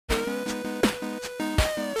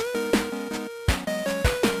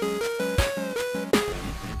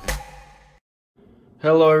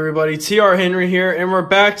Hello everybody, TR Henry here, and we're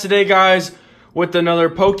back today guys with another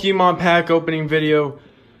Pokemon pack opening video.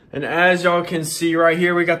 And as y'all can see right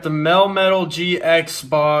here, we got the Melmetal GX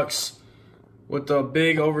box with the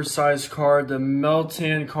big oversized card, the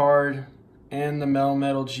Meltan card, and the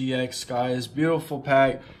Melmetal GX, guys. Beautiful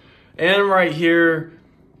pack. And right here,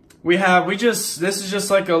 this is just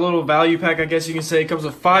like a little value pack, I guess you can say. It comes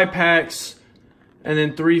with 5 packs. And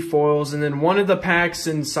then 3 foils, and then one of the packs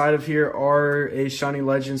inside of here are a Shiny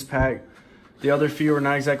Legends pack. The other few we're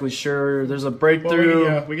not exactly sure. There's a breakthrough.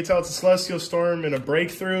 Well, we can tell it's a Celestial Storm and a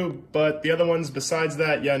breakthrough, but the other ones besides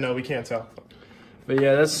that, yeah, no, we can't tell. But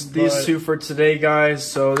yeah, that's these two for today, guys.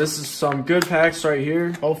 So this is some good packs right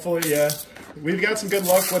here. Hopefully, yeah. We've got some good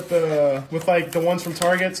luck with like the ones from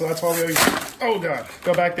Target, so that's why we always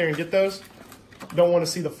go back there and get those. Don't want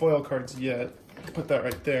to see the foil cards yet. Put that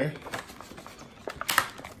right there.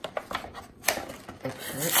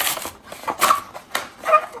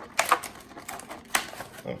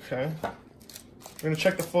 Okay. We're gonna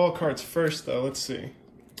check the foil cards first, though. Let's see.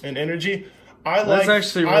 And energy, I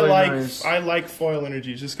like foil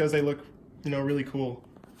energies just because they look, really cool.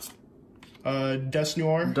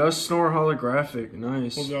 Dusknoir holographic,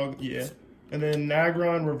 nice. Yeah. And then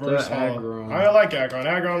Aggron reverse holo. I like Aggron.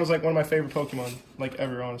 Aggron was like one of my favorite Pokemon, like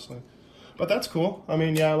ever, honestly. But that's cool. I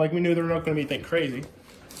mean, yeah, like we knew they were not gonna be anything crazy,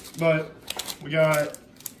 but we got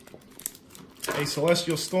a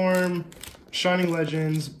Celestial Storm, Shiny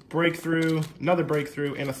Legends, breakthrough, another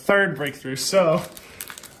breakthrough, and a third breakthrough. So,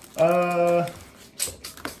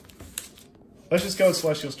 let's just go with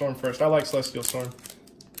Celestial Storm first. I like Celestial Storm.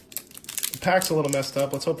 The pack's a little messed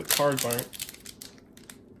up. Let's hope the cards aren't.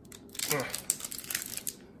 Ugh.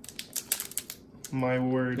 My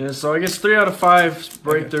word. Yeah, so I guess 3 out of 5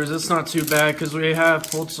 breakthroughs. Okay. It's not too bad because we have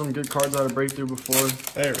pulled some good cards out of breakthrough before.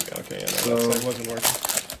 There we go. Okay, yeah, no, that wasn't working.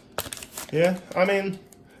 Yeah, I mean,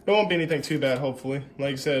 it won't be anything too bad, hopefully.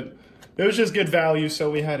 Like I said, it was just good value,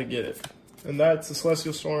 so we had to get it. And that's the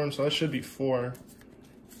Celestial Storm, so that should be 4.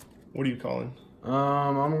 What are you calling?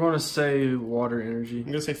 I'm going to say water energy. I'm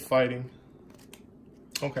going to say fighting.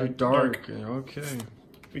 Okay. Dark. Okay.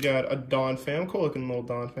 We got a Dawn Fam. Cool looking little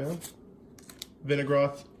Dawn Fam.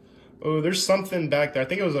 Vinnegroth. Oh, there's something back there. I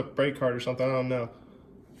think it was a break card or something. I don't know.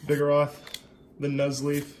 Vigoroth. The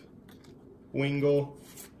Nuzleaf. Wingull.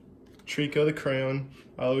 Trico the Crayon.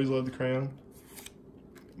 I always love the Crayon.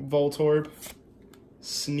 Voltorb.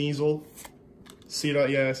 Sneasel. C-Dot,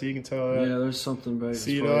 yeah, so you can tell that. Yeah, there's something back.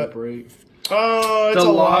 C-Dot. Break. Oh, it's the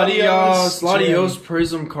a Latios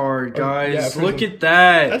Prism card, guys. Yeah, Prism. Look at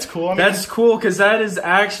that. That's cool. I mean, that's cool because that is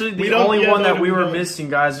actually the only one that we were missing,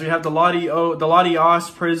 guys. We have the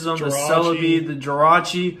Latios Prism, the Celebi, the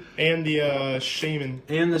Jirachi, and the Shaman.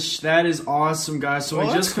 And that is awesome, guys. So we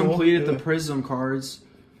just completed the Prism cards.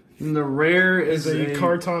 And the rare is a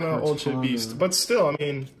Kartana Ultra Beast. But still, I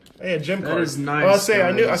mean, hey, a gem card. That is nice. Well, I'll say,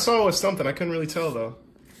 I saw it was something. I couldn't really tell, though.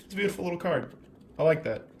 It's a beautiful little card. I like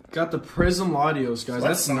that. Got the Prism Latios, guys. So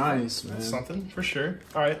that's nice, man. That's something, for sure.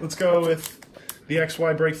 All right, let's go with the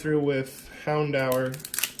XY breakthrough with Houndour,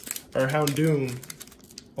 or Houndoom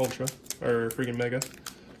Ultra, or freaking Mega.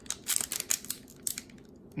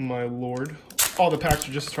 My lord. All the packs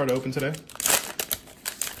are just starting to open today.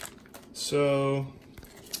 So,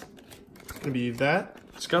 it's going to be that.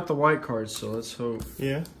 It's got the white cards, so let's hope.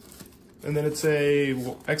 Yeah. And then it's a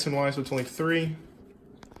X and Y, so it's only 3.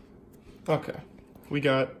 Okay. We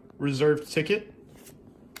got Reserved Ticket,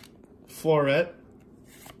 Floret,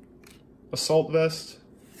 Assault Vest,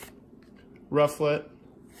 Rufflet,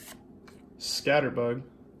 Scatterbug.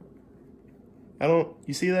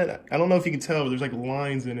 You see that? I don't know if you can tell, but there's like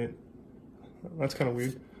lines in it. That's kind of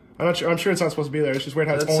weird. I'm not sure. I'm sure it's not supposed to be there. It's just weird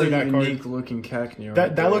how it's only that card. That's a unique looking Cacnea.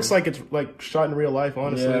 That looks like it's like shot in real life,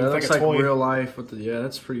 honestly. Yeah, that looks like real life.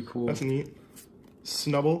 That's pretty cool. That's neat.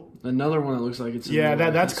 Snubble. Another one that looks like it's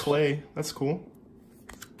that's clay. That's cool.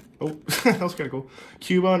 Oh, that was kind of cool.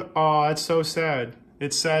 Cubone, oh, it's so sad.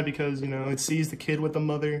 It's sad because, it sees the kid with the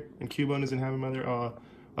mother, and Cubone doesn't have a mother. Oh,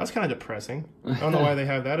 that's kind of depressing. I don't know why they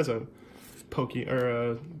have that as a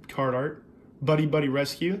card art. Buddy Buddy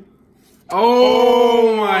Rescue.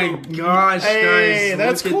 Oh my gosh, hey, guys.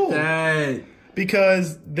 That's look cool. At that.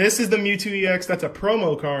 Because this is the Mewtwo EX, that's a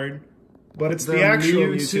promo card. But it's the actual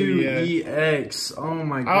Mewtwo EX. Oh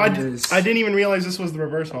my goodness. I didn't even realize this was the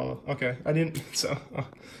reverse holo. Okay, I didn't. So.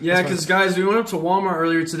 Yeah, because guys, we went up to Walmart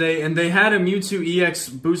earlier today, and they had a Mewtwo EX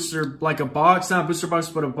booster, like a box, not a booster box,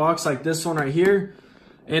 but a box like this one right here,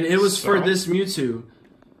 and it was for this Mewtwo.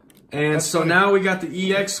 And That's so funny. now we got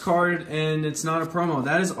the EX card, and it's not a promo.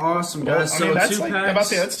 That is awesome, guys. Well, I mean, so that's 2 like, packs. I'm about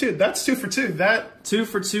to say, that's 2 for 2. That 2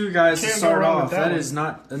 for 2, guys, to Can't go start wrong off. with that That one. is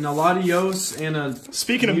not an Latios and a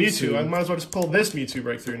Speaking of Mewtwo, I might as well just pull this Mewtwo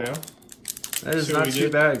breakthrough now. That is See what not we too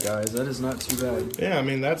did. bad, guys. That is not too bad. Yeah, I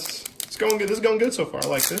mean, it's going good. This is going good so far. I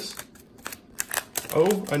like this.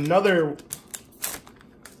 Oh, another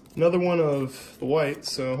one of the white,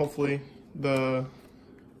 so hopefully the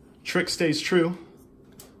trick stays true.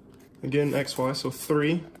 Again, XY, so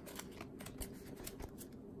 3.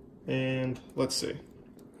 And let's see.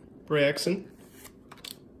 Braixen,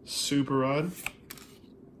 Super Odd,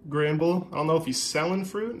 Granbull. I don't know if he's selling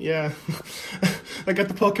fruit. Yeah, I got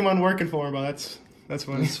the Pokemon working for him, but that's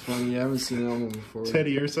funny. That's funny. I haven't seen that one before.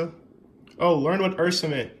 Teddy Ursa. Oh, learn what Ursa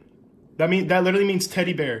meant. That literally means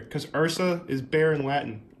teddy bear, because Ursa is bear in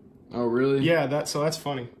Latin. Oh, really? Yeah, that's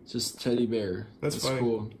funny. Just teddy bear. That's funny.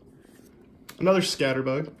 Cool. Another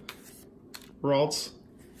Scatterbug, Ralts,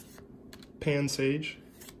 Pansage,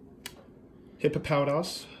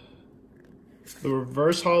 Hippopowdos. The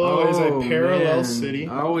reverse hollow is a Parallel City.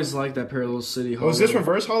 I always like that Parallel City hollow. Oh, is this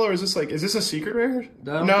reverse hollow, or is this a secret rare?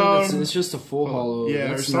 No, it's just a full hollow. Yeah,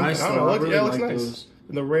 that's or something. nice. I don't know. I really it looks like nice. those.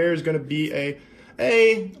 And the rare is going to be a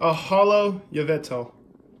hollow Yveltal.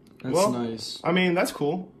 That's nice. I mean, that's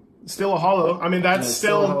cool. Still a hollow. I mean, that's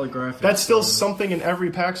still holographic. That's still something in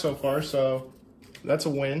every pack so far, so that's a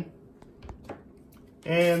win.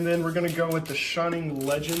 And then we're going to go with the Shining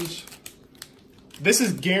Legends. This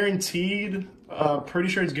is guaranteed. Pretty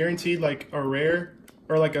sure it's guaranteed like a rare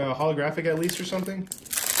or like a holographic at least or something.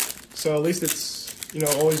 So at least it's,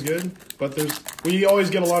 always good. But we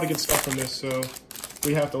always get a lot of good stuff from this, so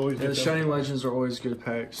we have to always get the them. Shining Legends are always good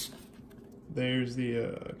packs. There's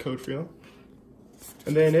the code field.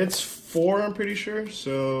 And then it's 4, I'm pretty sure.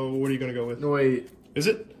 So what are you going to go with? No, wait. Is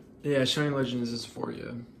it? Yeah, Shining Legends is 4,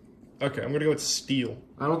 yeah. Okay, I'm going to go with Steel.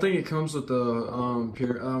 I don't think it comes with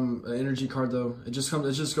the energy card though. It just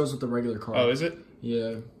goes with the regular card. Oh, is it?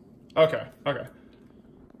 Yeah. Okay.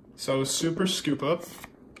 So Super Scoop Up.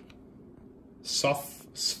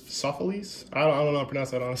 Sophiles? I don't know how to pronounce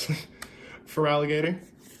that honestly. For Alligator.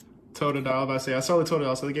 Totodile, I saw the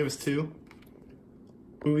Totodile, so they gave us 2.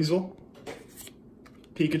 Weasel.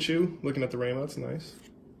 Pikachu, looking at the rainbow, that's nice.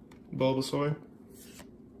 Bulbasaur.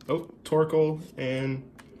 Oh, Torkoal and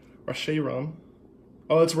Reshiram.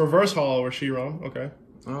 Oh, it's reverse hollow Reshiram. Okay.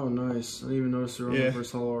 Oh, nice. I didn't even notice the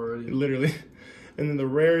reverse hollow already. Literally. And then the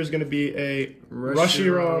rare is going to be a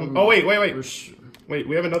Reshiram. Oh, wait. Wait,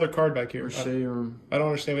 we have another card back here. Reshiram. I don't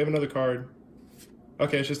understand. We have another card.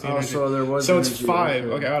 Okay, it's just the energy. So there was So energy. it's 5.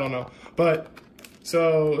 Okay, I don't know. But,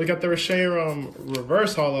 so we got the Reshiram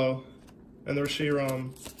reverse hollow and the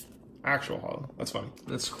Reshiram actual hollow. That's funny.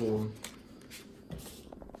 That's cool.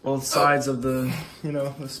 Both sides of the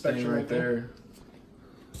the spectrum right there.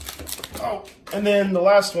 Oh, and then the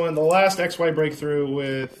last one, the last XY breakthrough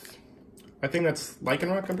with, I think that's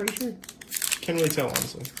Lycanroc, I'm pretty sure. Can't really tell,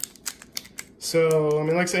 honestly. So, I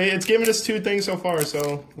mean, like I say, it's given us 2 things so far,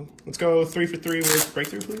 so let's go 3 for 3 with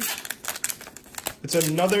breakthrough, please. It's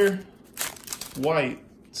another white,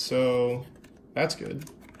 so that's good.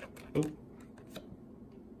 Oh.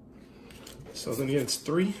 So then again, it's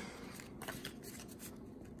 3.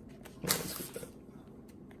 Let's get that.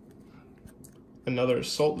 Another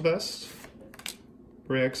Assault Vest.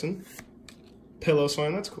 Braixen. Pillow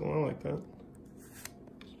Swine, that's cool, I like that.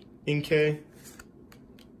 Inkay.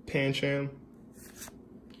 Pancham.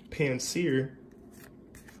 Panseer.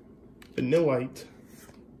 Vanillite.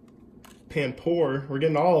 Panpour. We're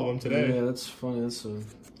getting all of them today. Yeah, that's funny. That's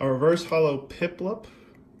a reverse hollow Piplup.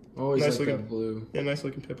 Always nice like looking, that blue. Yeah, nice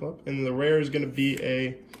looking Piplup. And the rare is going to be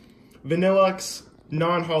a Vanillux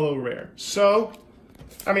non-hollow rare. So,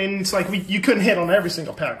 I mean, it's like you couldn't hit on every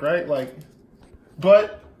single pack, right?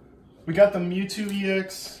 But we got the Mewtwo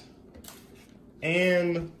EX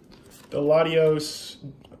and the Latios.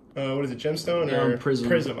 What is it, Gemstone or Prism?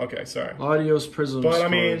 Prism. Okay, sorry. Latios Prism. But I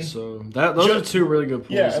mean, so those are 2 really good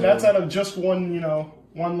pulls. Yeah, and that's out of just one,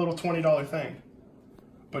 one little $20 thing.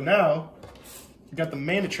 But now we got the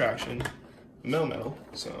main attraction, Melmetal.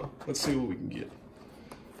 So let's see what we can get.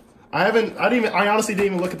 I honestly didn't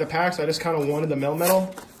even look at the packs. I just kind of wanted the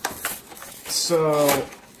Melmetal. So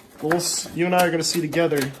you and I are gonna see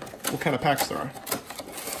together what kind of packs there are.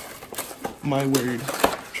 My word.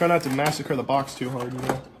 Try not to massacre the box too hard,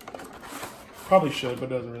 Probably should, but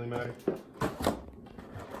it doesn't really matter.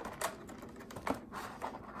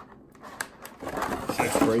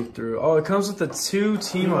 breakthrough. Oh, it comes with the 2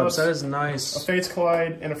 team-ups. That is nice. A Fates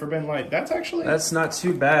Collide and a Forbidden Light. That's not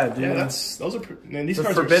too bad, dude. Yeah, those are... Man, these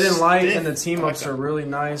cards Forbidden are Light stiff. and the team-ups are really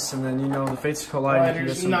nice. And then, you know, the Fates Collide, you can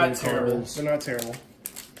get some not big terrible. cards. They're not terrible.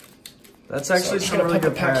 That's actually So, some really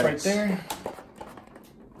good packs packs. right there.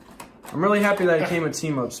 I'm really happy that it came with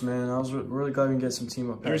team-ups, man. I was really glad we can get some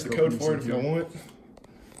team-up packs. There's the code for it if y'all want.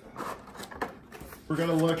 We're going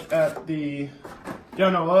to look at the... Yeah,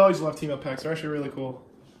 no, I always love team-up packs. They're actually really cool.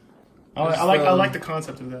 I like the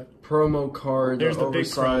concept of that. Promo card, There's the big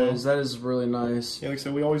promo. That is really nice. Yeah, like I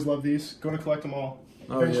said, we always love these. Going to collect them all.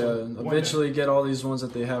 Oh, yeah. Eventually get all these ones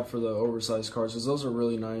that they have for the oversized cards, because those are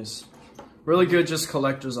really nice. Really good, just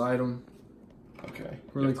collector's item. Okay.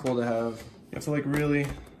 Really cool to have. You have to, like, really...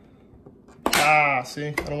 see?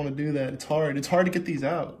 I don't want to do that. It's hard. It's hard to get these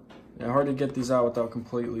out. Yeah, hard to get these out without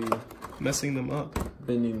completely... messing them up.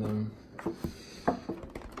 Bending them.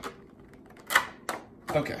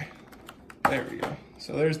 Okay. There we go.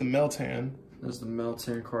 So there's the Meltan. There's the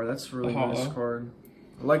Meltan card. That's a really nice card.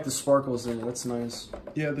 I like the sparkles in it. That's nice.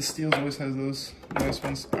 Yeah, the Steels always has those nice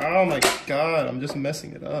ones. Oh my god, I'm just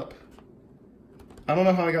messing it up. I don't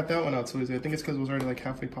know how I got that one out so easy. I think it's because it was already like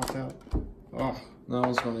halfway popped out. Oh. That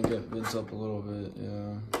one's going to get bent up a little bit,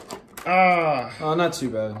 yeah. Oh, not too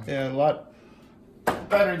bad. Yeah, a lot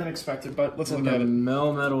better than expected, but let's look at it.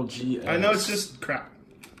 Melmetal GX. I know it's just crap.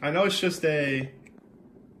 I know it's just a...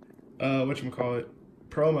 whatchamacallit,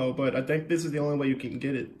 promo, but I think this is the only way you can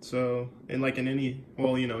get it. So, in any,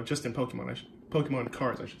 well, you know, just in Pokemon, Pokemon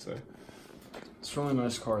cards, I should say. It's a really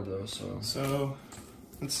nice card, though, So,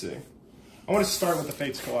 let's see. I want to start with the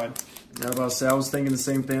Fates Collide. Yeah, I was about to say, I was thinking the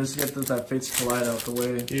same thing. Let's get that Fates Collide out the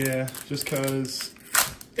way. Yeah, just because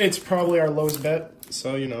it's probably our lowest bet.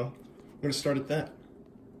 So, you know, we're going to start at that.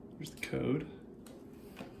 Here's the code.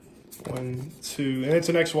 1, 2, and it's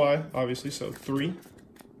an XY, obviously, so 3.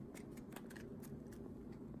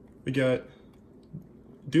 We got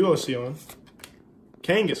Duosion,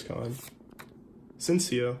 Kangaskhan,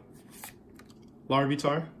 Cincio,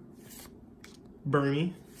 Larvitar,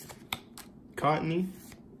 Burmy, Cottony,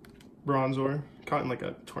 Bronzor, Cotton like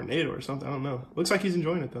a tornado or something, I don't know. Looks like he's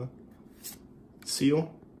enjoying it though.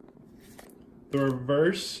 Seal, the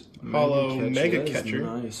reverse hollow Mega Catcher.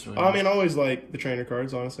 Nice, right? I mean, I always like the trainer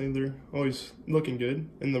cards, honestly. They're always looking good.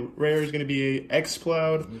 And the rare is going to be a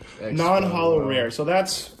X-Cloud, non-hollow rare. So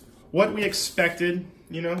that's what we expected,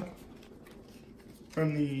 you know,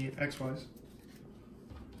 from the XYs.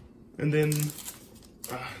 And then,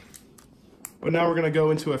 but now we're going to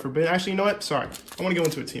go into a Forbidden. Actually, you know what? Sorry. I want to go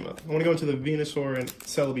into a team-up. I want to go into the Venusaur and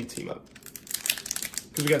Celebi team-up.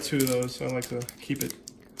 Because we got 2 of those, so I like to keep it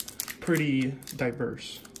pretty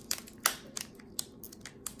diverse.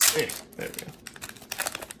 There we go.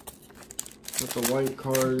 With the white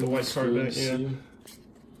card. The white card back, yeah.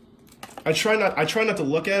 I try not to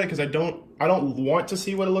look at it because I don't want to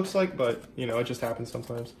see what it looks like, but you know, it just happens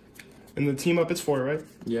sometimes. And the team up, it's 4, right?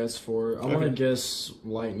 Yeah, it's 4. I want to guess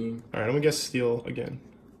lightning. All right, I'm gonna guess steel again.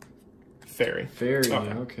 Fairy. Fairy.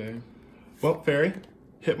 Okay. Well, fairy.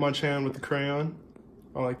 Hitmonchan with the crayon.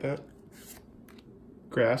 I like that.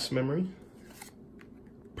 Grass memory.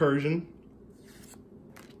 Persian.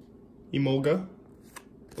 Emolga.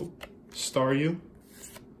 Oh. Staryu.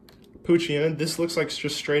 Poochyena. This looks like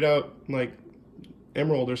just straight out like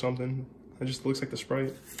Emerald or something. It just looks like the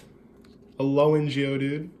sprite. A Lowen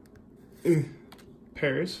Geodude.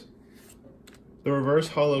 Paris. The reverse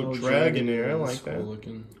hollow Dragonair. I like that.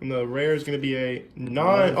 Looking. And the rare is going to be a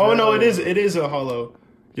non. Oh no, it is a hollow.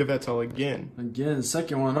 Yveltal again. Again, the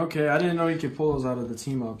second one. Okay, I didn't know you could pull those out of the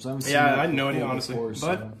team ups. I haven't seen Yeah, that I had no idea before, honestly, so.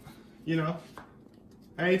 but you know,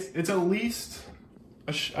 hey, it's at least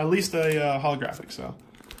a holographic. So,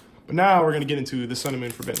 but now we're gonna get into the Sun and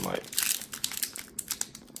Moon Forbidden Light.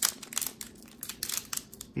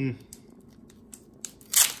 I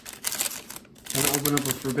haven't opened up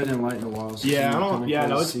a Forbidden Light in a while. So Yeah, I don't. Yeah,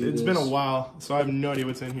 no, it's been a while, so I have no idea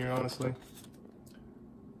what's in here honestly.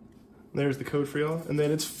 There's the code for y'all, and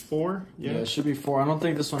then it's 4. Yeah, it should be 4. I don't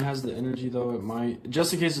think this one has the energy though. It might.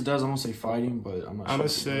 Just in case it does, I'm gonna say fighting, but I'm not. I'm gonna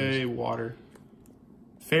say water.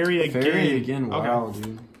 Fairy again. Fairy again. Wow, okay.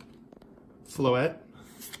 dude. Floette.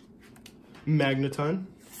 Magneton.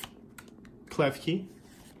 Klefki.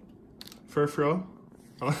 Furfrou.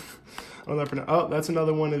 I don't know. Oh, that's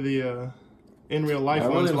another one of the in real life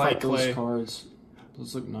ones. I really like clay. those cards.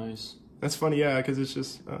 Those look nice. That's funny, yeah, because it's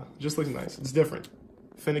just looks nice. It's different.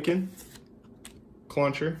 Finnegan,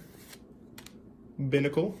 Clauncher,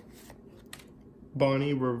 Binnacle,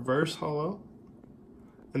 Bonnie Reverse Hollow,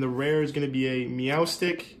 and the rare is going to be a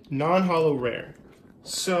Meowstic non-hollow rare.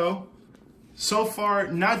 So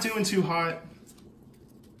far, not doing too hot.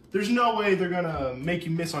 there's no way they're gonna make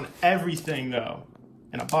you miss on everything though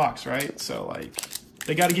in a box, right? So like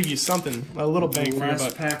they got to give you something, a little bang for your buck.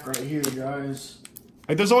 Last pack right here, guys.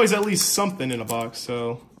 Like there's always at least something in a box,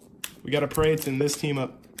 so we gotta pray it's in this team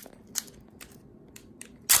up.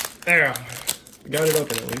 There, we got it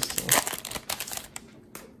open at least. So.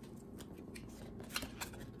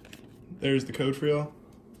 There's the code for y'all.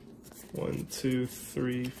 1, 2,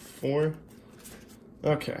 3, 4.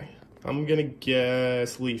 Okay, I'm gonna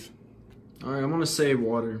guess leaf. All right, I'm gonna say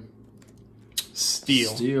water. Steel.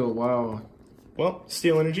 Steel. Wow. Well,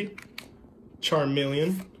 Steel Energy,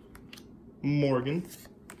 Charmeleon, Morgan,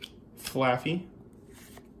 Flaffy,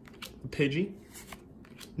 Pidgey,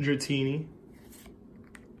 Dratini,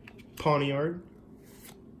 Pawniard,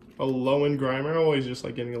 a Lowen Grimer. I always just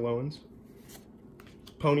like getting a Lowens.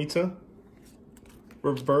 Ponyta,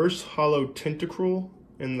 Reverse Hollow Tentacruel,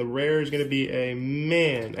 and the rare is going to be a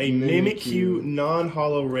Mimikyu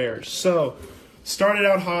non-hollow rare. So, started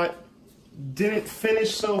out hot, didn't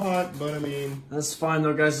finish so hot, but I mean... That's fine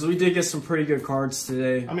though, guys. We did get some pretty good cards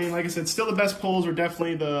today. I mean, like I said, still the best pulls were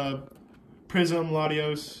definitely the Prism,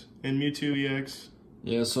 Latios, and Mewtwo EX.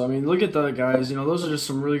 Yeah, so I mean, look at that, guys. You know, those are just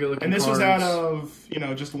some really good looking cards. And this was out of, you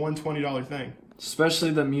know, just one $20 thing. Especially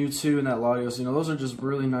the Mewtwo and that Latios. You know, those are just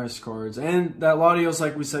really nice cards. And that Latios,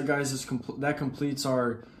 like we said, guys, is that completes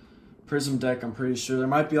our Prism deck, I'm pretty sure. There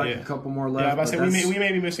might be like a couple more left. Yeah, but I say we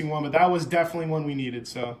may be missing one, but that was definitely one we needed,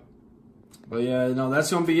 so... But yeah, no,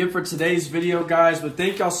 that's going to be it for today's video, guys. But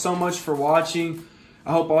thank y'all so much for watching.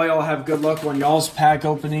 I hope all y'all have good luck on y'all's pack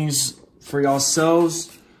openings for y'allselves.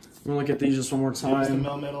 I'm going to look at these just one more time. The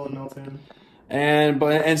Melmetal and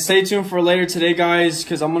Meltan. And stay tuned for later today, guys,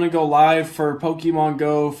 because I'm going to go live for Pokemon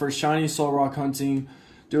Go for Shiny Soul Rock hunting.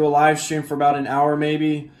 Do a live stream for about an hour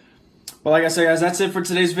maybe. But like I said, guys, that's it for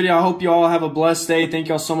today's video. I hope you all have a blessed day. Thank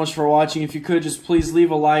y'all so much for watching. If you could, just please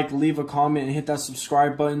leave a like, leave a comment, and hit that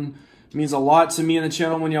subscribe button. It means a lot to me and the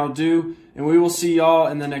channel when y'all do. And we will see y'all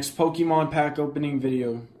in the next Pokemon pack opening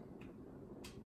video.